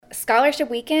Scholarship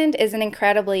Weekend is an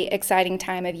incredibly exciting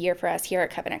time of year for us here at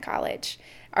Covenant College.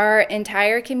 Our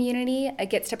entire community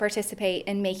gets to participate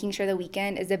in making sure the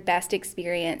weekend is the best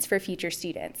experience for future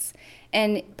students.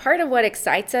 And part of what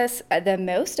excites us the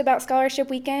most about Scholarship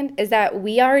Weekend is that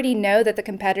we already know that the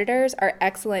competitors are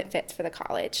excellent fits for the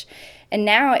college. And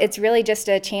now it's really just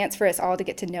a chance for us all to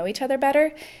get to know each other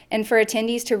better and for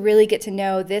attendees to really get to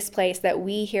know this place that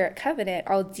we here at Covenant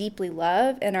all deeply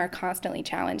love and are constantly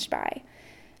challenged by.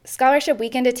 Scholarship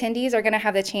Weekend attendees are going to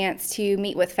have the chance to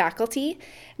meet with faculty,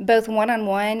 both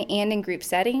one-on-one and in group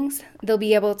settings. They'll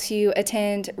be able to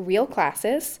attend real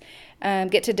classes,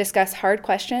 get to discuss hard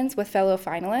questions with fellow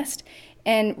finalists,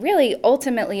 and really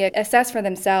ultimately assess for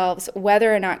themselves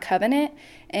whether or not Covenant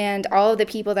and all of the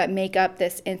people that make up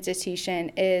this institution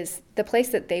is the place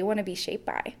that they want to be shaped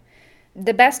by.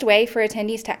 The best way for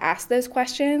attendees to ask those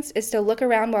questions is to look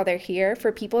around while they're here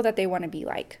for people that they want to be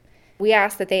like. We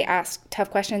ask that they ask tough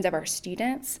questions of our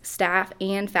students, staff,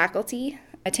 and faculty.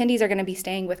 Attendees are going to be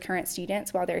staying with current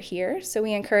students while they're here, so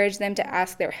we encourage them to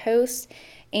ask their hosts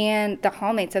and the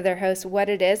hallmates of their hosts what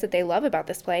it is that they love about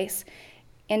this place,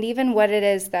 and even what it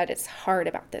is that is hard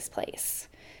about this place.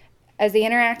 As they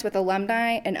interact with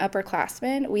alumni and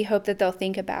upperclassmen, we hope that they'll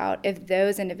think about if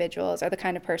those individuals are the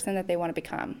kind of person that they want to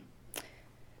become.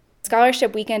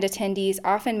 Scholarship Weekend attendees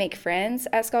often make friends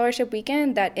at Scholarship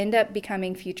Weekend that end up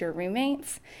becoming future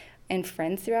roommates and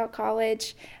friends throughout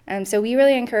college. So we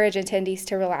really encourage attendees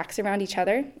to relax around each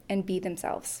other and be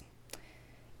themselves.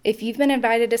 If you've been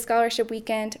invited to Scholarship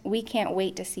Weekend, we can't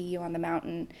wait to see you on the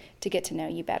mountain to get to know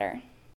you better.